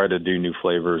always try to do new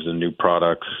flavors and new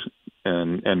products,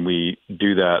 and we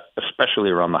do that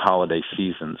especially around the holiday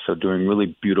season. So doing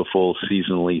really beautiful,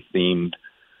 seasonally themed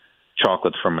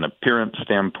chocolates from an appearance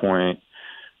standpoint,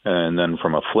 and then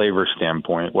from a flavor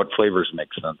standpoint, what flavors make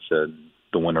sense in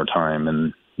the wintertime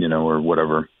and, or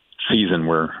whatever season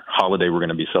holiday we're going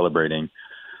to be celebrating.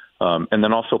 And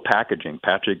then also packaging.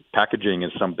 Packaging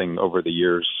is something over the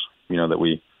years, that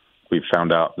we've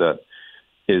found out that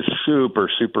is super,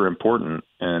 super important.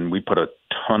 And we put a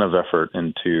ton of effort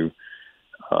into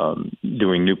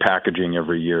doing new packaging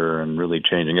every year and really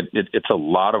changing it. It's a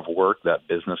lot of work, that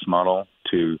business model,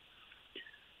 to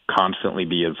constantly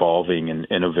be evolving and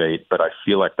innovate. But I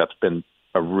feel like that's been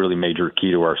a really major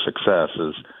key to our success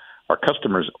is our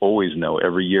customers always know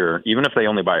every year, even if they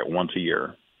only buy it once a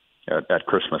year at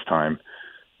Christmas time,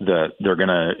 that they're going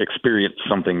to experience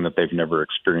something that they've never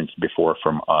experienced before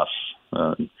from us.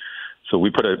 So we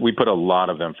put a lot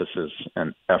of emphasis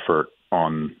and effort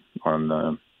on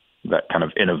that kind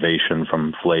of innovation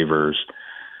from flavors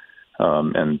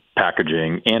and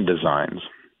packaging and designs.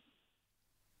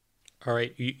 All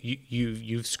right,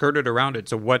 you've skirted around it.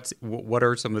 So what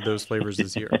are some of those flavors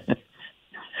this year?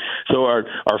 So our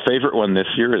favorite one this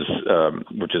year is,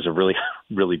 which is a really,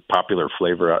 really popular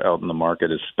flavor out in the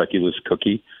market, is Speculoos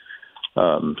Cookie.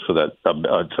 So that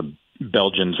it's a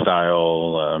Belgian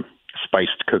style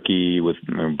spiced cookie with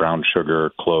brown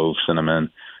sugar, cloves,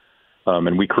 cinnamon,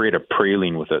 and we create a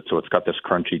praline with it. So it's got this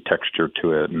crunchy texture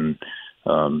to it,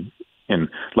 and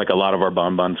like a lot of our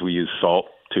bonbons, we use salt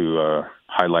to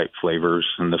highlight flavors,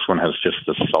 and this one has just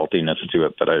the saltiness to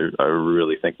it that I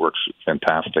really think works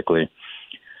fantastically.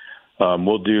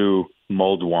 We'll do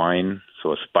mulled wine,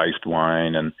 so a spiced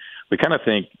wine, and we kind of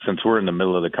think, since we're in the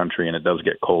middle of the country and it does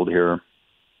get cold here,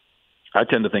 I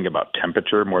tend to think about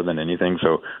temperature more than anything.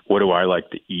 So what do I like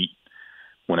to eat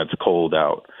when it's cold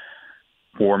out?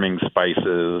 Warming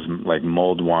spices like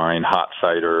mulled wine, hot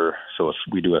cider. So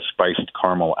we do a spiced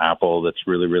caramel apple that's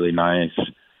really, really nice.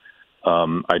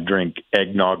 I drink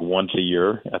eggnog once a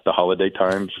year at the holiday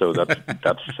time, so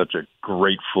that's such a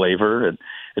great flavor. And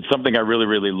it's something I really,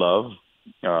 really love,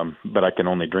 but I can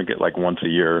only drink it like once a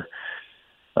year.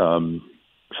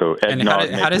 So eggnog.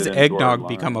 And how does eggnog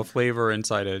become a flavor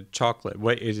inside a chocolate?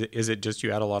 What is it? Is it just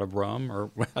you add a lot of rum, or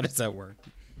how does that work?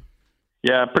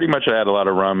 Yeah, pretty much I add a lot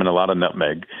of rum and a lot of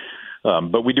nutmeg.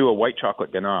 But we do a white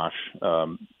chocolate ganache.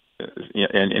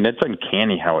 And it's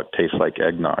uncanny how it tastes like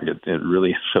eggnog. It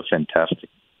really is a fantastic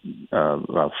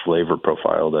flavor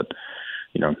profile that,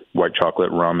 white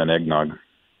chocolate, rum, and eggnog.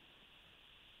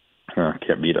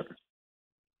 Can't beat it.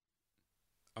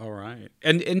 All right.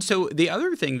 And so the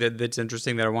other thing that's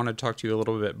interesting that I want to talk to you a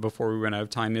little bit before we run out of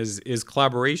time is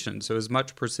collaboration. So as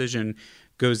much precision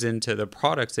goes into the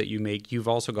products that you make, you've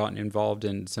also gotten involved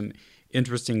in some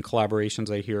interesting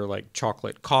collaborations, I hear, like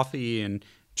chocolate coffee and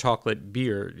chocolate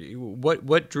beer.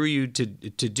 What drew you to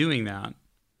doing that?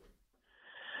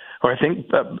 Well, I think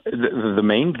the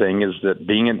main thing is that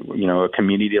being in a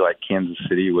community like Kansas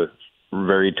City with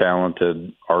very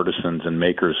talented artisans and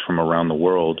makers from around the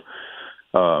world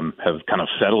have kind of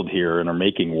settled here and are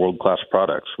making world-class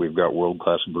products. We've got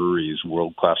world-class breweries,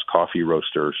 world-class coffee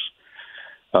roasters,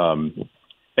 and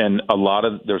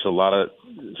there's a lot of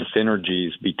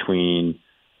synergies between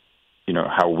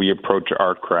how we approach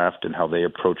our craft and how they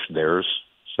approach theirs.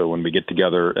 So when we get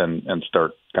together and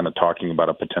start kind of talking about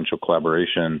a potential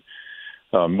collaboration,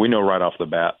 we know right off the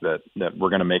bat that we're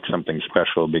going to make something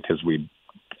special because we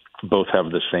both have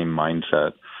the same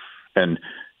mindset. And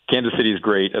Kansas City is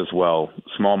great as well.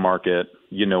 Small market,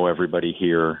 everybody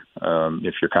here,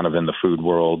 if you're kind of in the food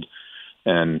world,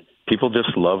 and people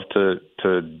just love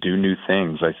to do new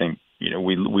things. I think,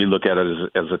 we look at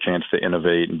it as a chance to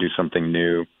innovate and do something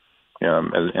new.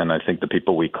 And I think the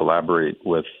people we collaborate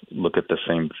with look at the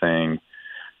same thing,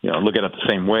 look at it the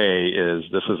same way, is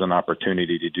this is an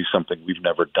opportunity to do something we've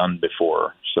never done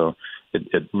before. So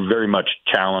it very much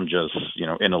challenges,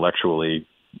 intellectually,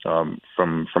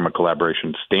 from a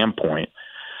collaboration standpoint.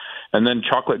 And then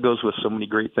chocolate goes with so many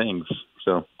great things.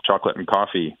 So chocolate and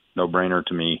coffee, no brainer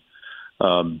to me.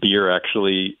 Beer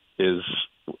actually is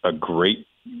a great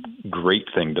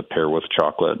thing to pair with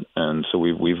chocolate. And so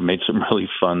we've made some really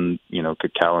fun,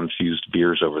 cacao infused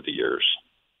beers over the years.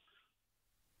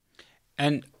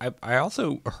 And I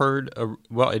also heard,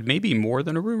 it may be more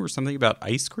than a rumor, something about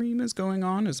ice cream is going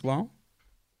on as well.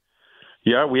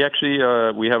 Yeah, we actually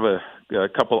we have a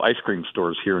couple ice cream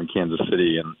stores here in Kansas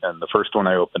City, and the first one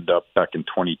I opened up back in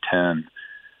 2010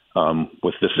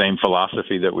 with the same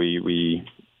philosophy that we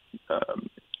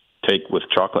take with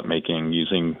chocolate making,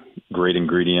 using great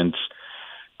ingredients,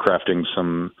 crafting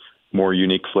some more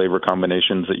unique flavor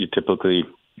combinations that you typically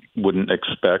wouldn't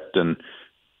expect, and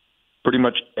pretty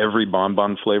much every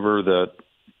bonbon flavor that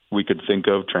we could think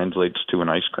of translates to an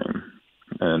ice cream.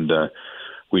 And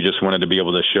we just wanted to be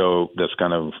able to show this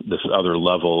other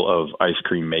level of ice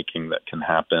cream making that can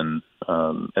happen.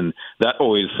 And that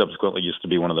always subsequently used to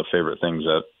be one of the favorite things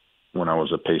that when I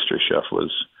was a pastry chef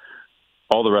was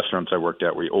all the restaurants I worked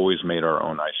at, we always made our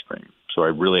own ice cream. So I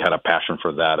really had a passion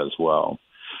for that as well.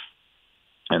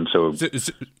 And So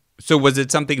was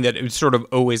it something that it sort of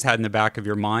always had in the back of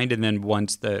your mind, and then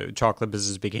once the chocolate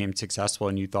business became successful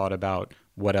and you thought about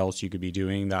what else you could be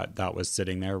doing, that was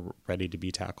sitting there ready to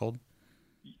be tackled?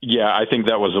 Yeah, I think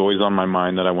that was always on my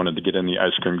mind, that I wanted to get in the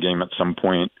ice cream game at some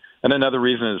point. And another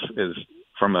reason is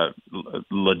from a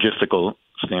logistical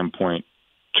standpoint,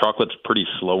 chocolate's pretty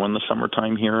slow in the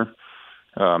summertime here.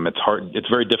 It's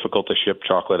very difficult to ship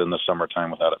chocolate in the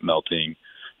summertime without it melting.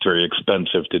 It's very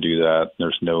expensive to do that.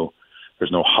 There's no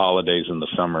holidays in the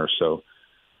summer. So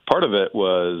part of it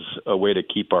was a way to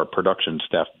keep our production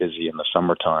staff busy in the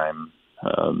summertime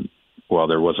while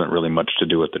there wasn't really much to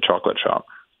do at the chocolate shop.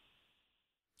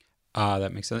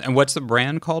 That makes sense. And what's the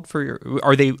brand called for your?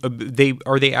 Are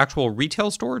they actual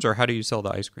retail stores, or how do you sell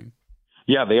the ice cream?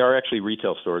 Yeah, they are actually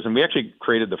retail stores, and we actually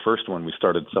created the first one. We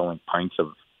started selling pints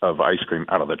of ice cream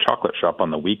out of the chocolate shop on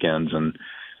the weekends, and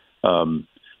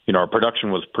our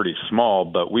production was pretty small,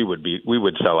 but we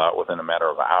would sell out within a matter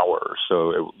of hours.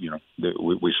 So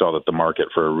we saw that the market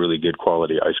for a really good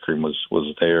quality ice cream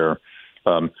was there.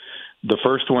 The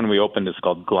first one we opened is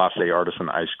called Glacé Artisan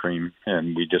Ice Cream,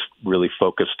 and we just really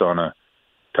focused on a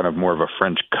kind of more of a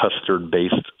French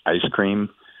custard-based ice cream.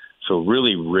 So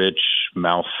really rich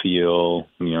mouthfeel,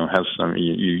 has some,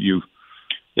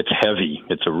 it's heavy.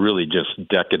 It's a really just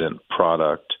decadent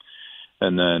product.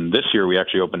 And then this year we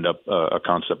actually opened up a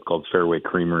concept called Fairway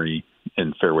Creamery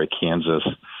in Fairway, Kansas.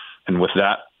 And with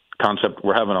that concept,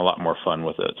 we're having a lot more fun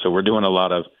with it. So we're doing a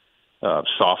lot of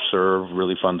soft serve,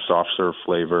 really fun soft serve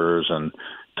flavors, and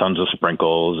tons of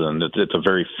sprinkles, and it's a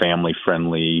very family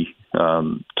friendly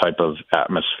type of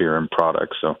atmosphere and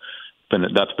product. So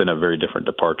that's been a very different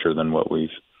departure than what we've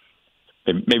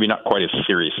maybe not quite as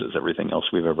serious as everything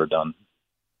else we've ever done.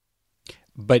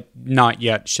 But not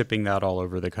yet shipping that all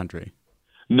over the country.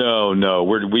 No,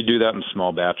 we do that in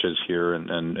small batches here,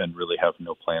 and really have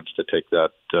no plans to take that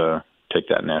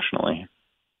nationally.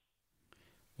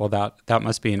 Well, that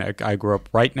must be I grew up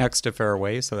right next to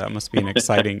Fairway, so that must be an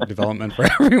exciting development for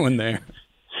everyone there.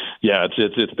 Yeah,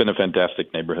 it's been a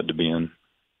fantastic neighborhood to be in.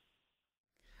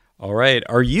 All right.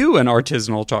 Are you an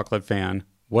artisanal chocolate fan?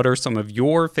 What are some of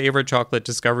your favorite chocolate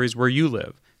discoveries where you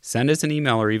live? Send us an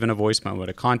email or even a voice memo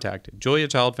to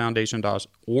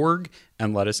contact@juliachildfoundation.org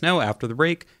and let us know. After the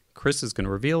break, Chris is going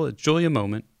to reveal a Julia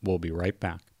moment. We'll be right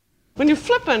back. When you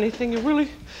flip anything, you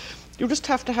just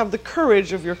have to have the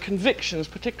courage of your convictions,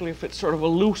 particularly if it's sort of a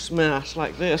loose mass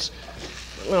like this.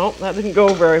 Well, that didn't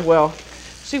go very well.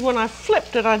 See, when I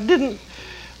flipped it, I didn't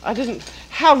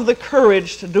have the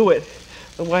courage to do it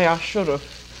the way I should have.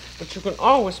 But you can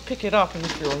always pick it up, and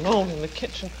if you're alone in the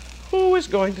kitchen, who is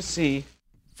going to see?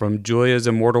 From Julia's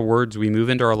immortal words, we move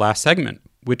into our last segment,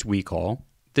 which we call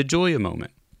the Julia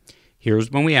moment. Here's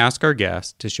when we ask our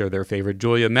guests to share their favorite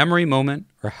Julia memory moment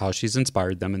or how she's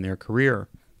inspired them in their career.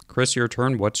 Chris, your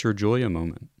turn. What's your Julia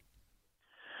moment?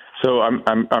 So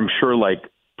I'm sure, like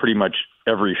pretty much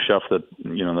every chef that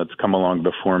that's come along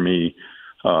before me,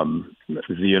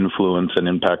 the influence and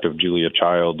impact of Julia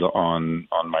Child on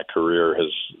my career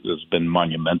has been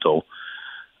monumental.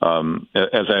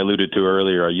 As I alluded to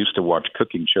earlier, I used to watch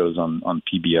cooking shows on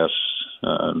PBS,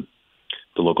 the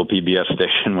local PBS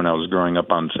station, when I was growing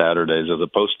up on Saturdays, as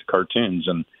opposed to cartoons.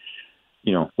 And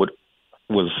what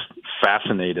was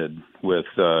fascinated with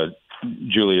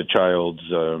Julia Child's,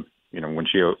 when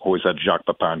she always had Jacques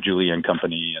Pepin, Julia and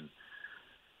Company, and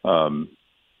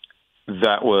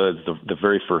that was the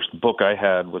very first book I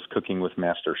had was Cooking with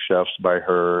Master Chefs by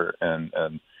her, and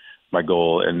my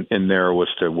goal in there was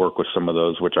to work with some of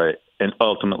those, which I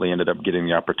ultimately ended up getting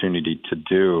the opportunity to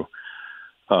do.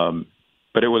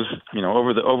 But it was,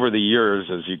 over the years,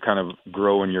 as you kind of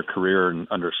grow in your career and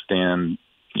understand,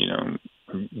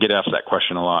 get asked that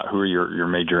question a lot: who are your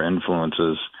major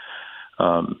influences?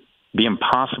 Be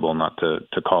impossible not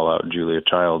to call out Julia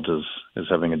Child as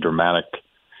having a dramatic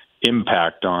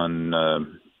impact on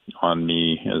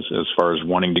me as far as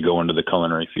wanting to go into the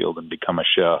culinary field and become a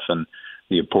chef, and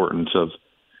the importance of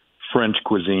French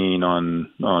cuisine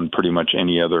on pretty much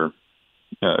any other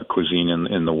cuisine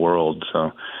in the world.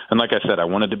 So, and like I said, I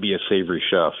wanted to be a savory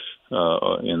chef,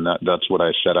 and that's what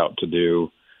I set out to do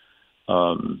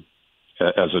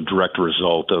as a direct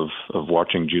result of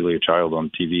watching Julia Child on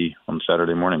TV on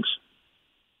Saturday mornings.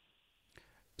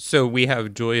 So we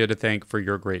have Julia to thank for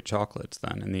your great chocolates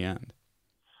then in the end.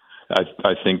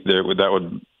 I think that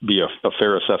would be a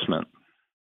fair assessment.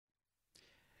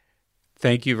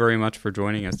 Thank you very much for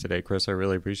joining us today, Chris. I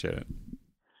really appreciate it.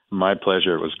 My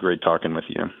pleasure. It was great talking with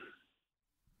you.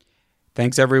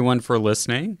 Thanks, everyone, for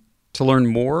listening. To learn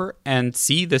more and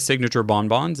see the signature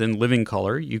bonbons in living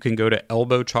color, you can go to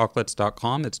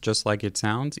elbowchocolates.com. It's just like it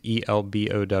sounds,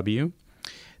 ELBOW.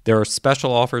 There are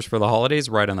special offers for the holidays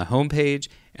right on the homepage.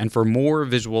 And for more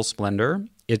visual splendor,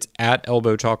 it's at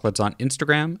Elbow Chocolates on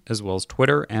Instagram, as well as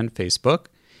Twitter and Facebook.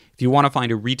 If you want to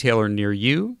find a retailer near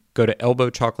you, go to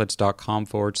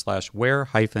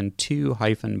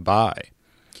elbowchocolates.com/where-to-buy.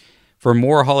 For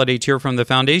more holiday cheer from the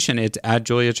Foundation, it's at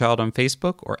Julia Child on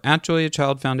Facebook or at Julia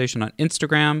Child Foundation on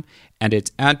Instagram, and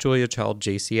it's at Julia Child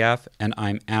JCF, and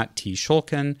I'm at T.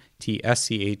 Shulkin,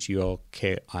 TSCHULKIN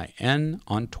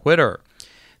on Twitter.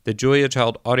 The Julia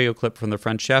Child audio clip from The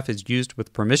French Chef is used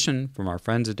with permission from our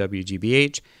friends at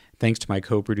WGBH. Thanks to my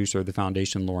co-producer of the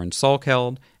Foundation, Lauren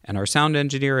Salkeld, and our sound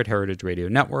engineer at Heritage Radio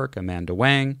Network, Amanda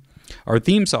Wang. Our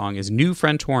theme song is New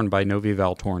French Horn by Novi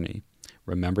Valtorni.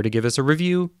 Remember to give us a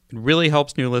review. It really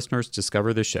helps new listeners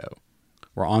discover the show.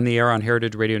 We're on the air on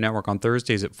Heritage Radio Network on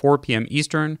Thursdays at 4 p.m.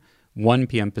 Eastern, 1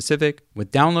 p.m. Pacific,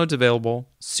 with downloads available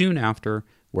soon after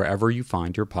wherever you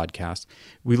find your podcast.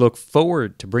 We look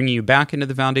forward to bringing you back into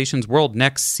the Foundation's world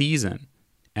next season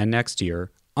and next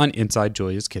year on Inside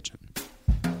Julia's Kitchen.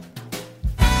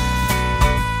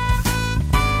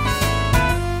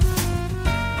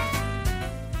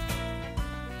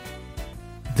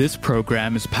 This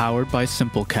program is powered by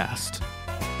Simplecast.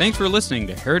 Thanks for listening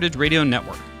to Heritage Radio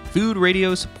Network, food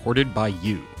radio supported by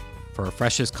you. For our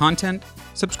freshest content,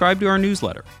 subscribe to our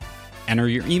newsletter. Enter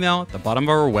your email at the bottom of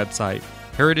our website,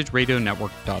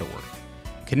 heritageradionetwork.org.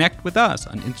 Connect with us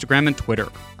on Instagram and Twitter.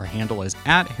 Our handle is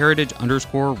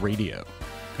 @heritage_radio. You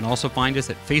can also find us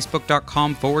at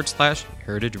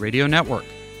facebook.com/Heritage Radio Network.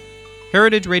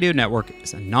 Heritage Radio Network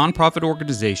is a nonprofit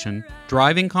organization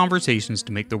driving conversations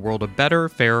to make the world a better,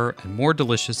 fairer, and more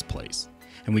delicious place.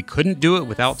 And we couldn't do it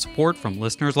without support from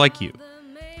listeners like you.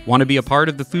 Want to be a part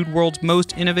of the food world's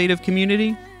most innovative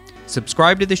community?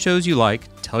 Subscribe to the shows you like,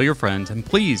 tell your friends, and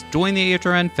please join the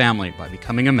AHRN family by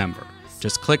becoming a member.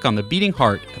 Just click on the beating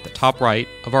heart at the top right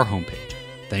of our homepage.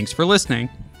 Thanks for listening.